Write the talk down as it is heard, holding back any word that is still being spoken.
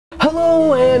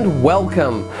Hello and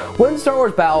welcome! When Star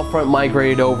Wars Battlefront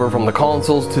migrated over from the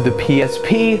consoles to the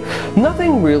PSP,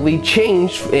 nothing really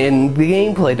changed in the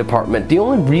gameplay department. The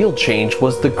only real change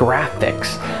was the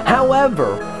graphics.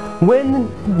 However, when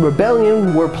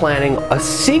Rebellion were planning a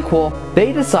sequel,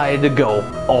 they decided to go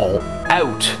all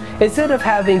out. Instead of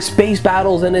having space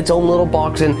battles in its own little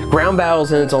box and ground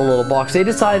battles in its own little box, they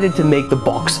decided to make the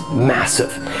box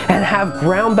massive and have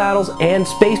ground battles and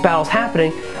space battles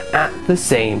happening at the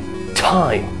same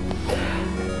time.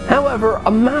 However,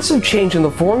 a massive change in the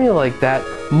formula like that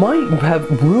might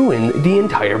have ruined the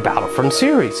entire Battlefront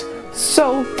series.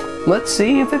 So, let's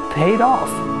see if it paid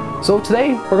off. So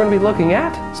today, we're going to be looking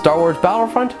at Star Wars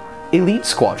Battlefront Elite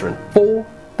Squadron for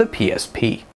the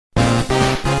PSP.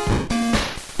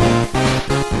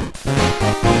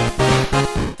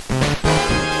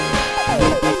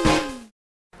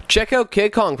 Check out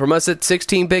Kid Kong from us at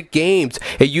 16-Bit Games.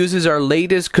 It uses our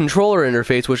latest controller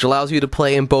interface, which allows you to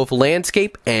play in both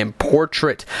landscape and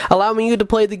portrait, allowing you to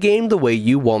play the game the way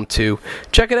you want to.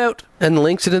 Check it out, and the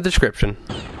link's in the description.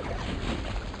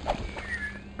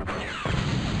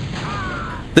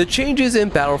 The changes in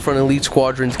Battlefront Elite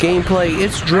Squadron's gameplay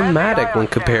is dramatic when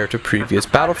compared to previous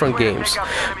Battlefront games.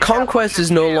 Conquest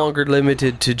is no longer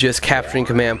limited to just capturing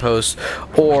command posts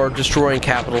or destroying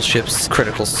capital ships'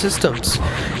 critical systems.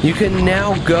 You can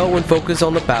now go and focus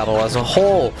on the battle as a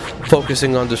whole,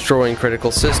 focusing on destroying critical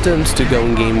systems to go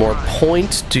and gain more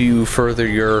points to further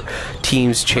your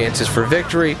team's chances for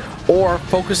victory, or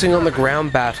focusing on the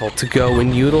ground battle to go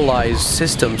and utilize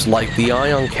systems like the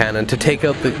ion cannon to take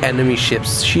out the enemy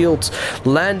ship's shields,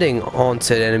 landing on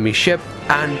said enemy ship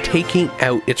and taking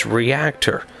out its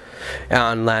reactor,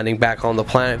 and landing back on the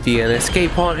planet via an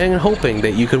escape pod and hoping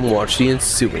that you can watch the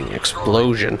ensuing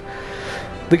explosion.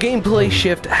 The gameplay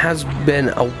shift has been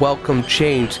a welcome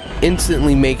change,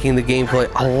 instantly making the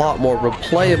gameplay a lot more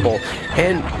replayable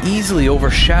and easily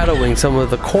overshadowing some of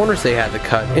the corners they had to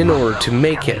cut in order to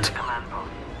make it.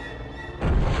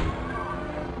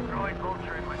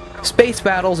 Space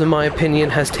battles, in my opinion,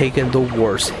 has taken the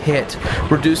worst hit,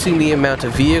 reducing the amount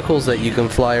of vehicles that you can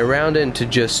fly around in to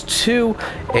just two,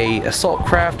 an assault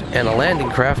craft and a landing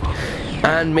craft,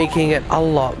 and making it a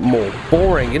lot more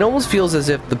boring. It almost feels as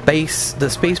if the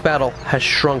space battle has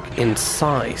shrunk in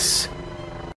size.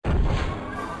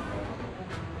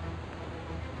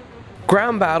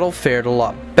 Ground battle fared a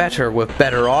lot better, with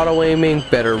better auto-aiming,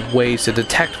 better ways to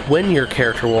detect when your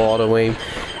character will auto-aim,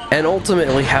 and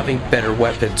ultimately having better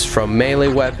weapons, from melee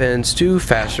weapons to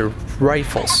faster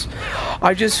rifles.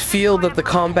 I just feel that the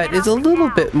combat is a little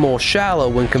bit more shallow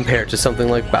when compared to something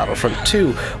like Battlefront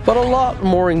 2, but a lot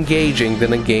more engaging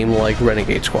than a game like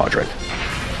Renegade Squadron.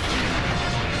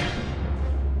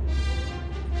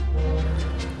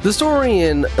 The story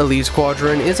in Elite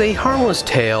Squadron is a harmless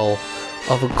tale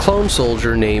of a clone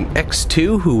soldier named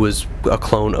X2 who was a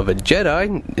clone of a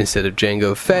Jedi instead of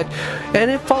Jango Fett, and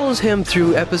it follows him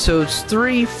through episodes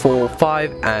 3, 4,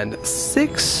 5, and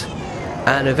 6,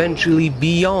 and eventually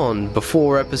beyond,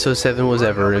 before episode 7 was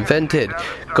ever invented,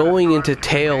 going into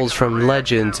tales from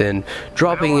legends and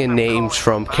dropping in names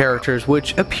from characters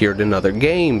which appeared in other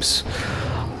games.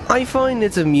 I find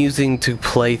it's amusing to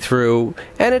play through,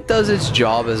 and it does its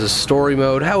job as a story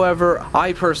mode. However,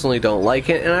 I personally don't like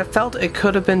it, and I felt it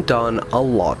could have been done a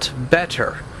lot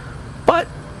better. But,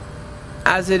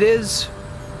 as it is,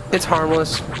 it's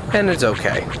harmless, and it's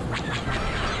okay.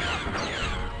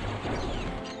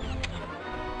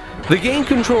 The game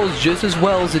controls just as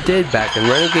well as it did back in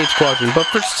Renegade Squadron, but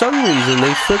for some reason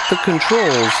they flipped the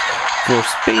controls for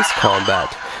space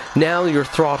combat. Now your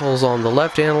throttle's on the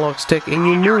left analog stick and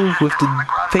you move with the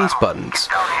face buttons.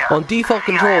 On default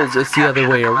controls it's the other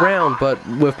way around, but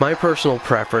with my personal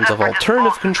preference of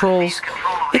alternative controls,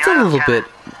 it's a little bit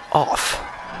off.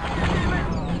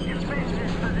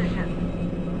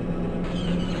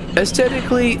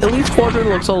 Aesthetically, Elite Squadron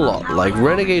looks a lot like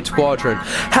Renegade Squadron.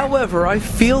 However, I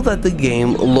feel that the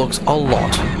game looks a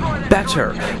lot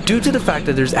better due to the fact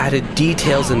that there's added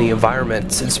details in the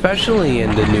environments, especially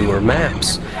in the newer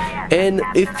maps. And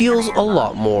it feels a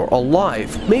lot more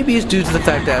alive. Maybe it's due to the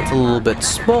fact that it's a little bit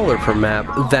smaller per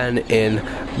map than in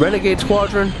Renegade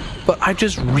Squadron, but I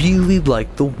just really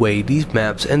like the way these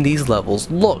maps and these levels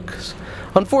look.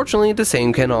 Unfortunately, the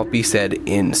same cannot be said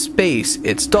in space.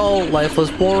 It's dull,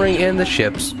 lifeless, boring, and the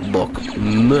ships look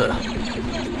meh.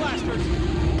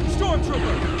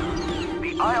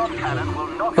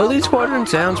 Elite Squadron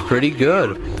sounds pretty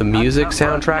good. The music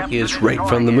soundtrack is right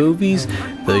from the movies,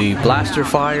 the blaster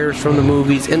fires from the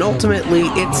movies, and ultimately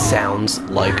it sounds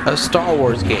like a Star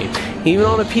Wars game. Even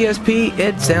on a PSP,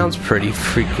 it sounds pretty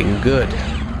freaking good.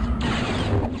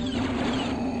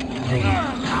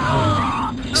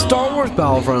 Wars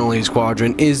Battlefront Elite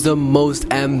Squadron is the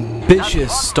most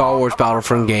ambitious Star Wars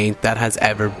Battlefront game that has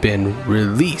ever been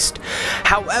released.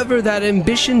 However, that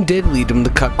ambition did lead them to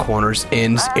cut corners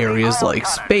in areas like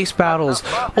space battles,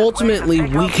 ultimately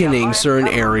weakening certain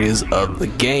areas of the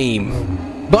game.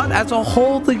 But as a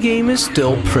whole, the game is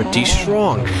still pretty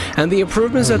strong, and the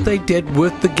improvements that they did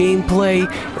with the gameplay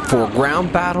for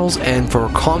ground battles and for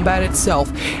combat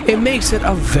itself, it makes it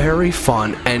a very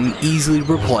fun and easily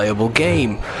replayable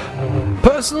game.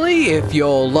 Personally, if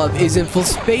your love isn't for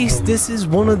space, this is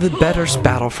one of the better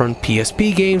Battlefront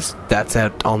PSP games that's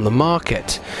out on the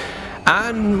market.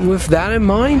 And with that in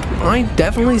mind, I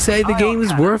definitely say the game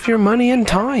is worth your money and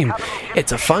time.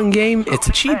 It's a fun game, it's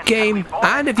a cheap game,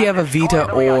 and if you have a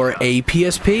Vita or a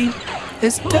PSP,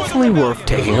 it's definitely worth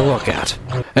taking a look at.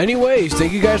 Anyways,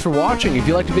 thank you guys for watching. If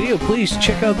you liked the video, please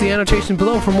check out the annotation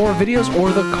below for more videos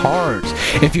or the cards.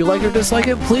 If you like or dislike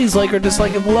it, please like or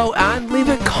dislike it below and leave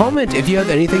a comment if you have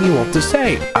anything you want to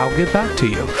say. I'll get back to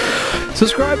you.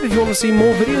 Subscribe if you want to see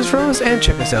more videos from us and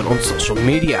check us out on social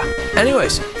media.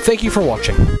 Anyways, thank you for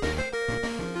watching.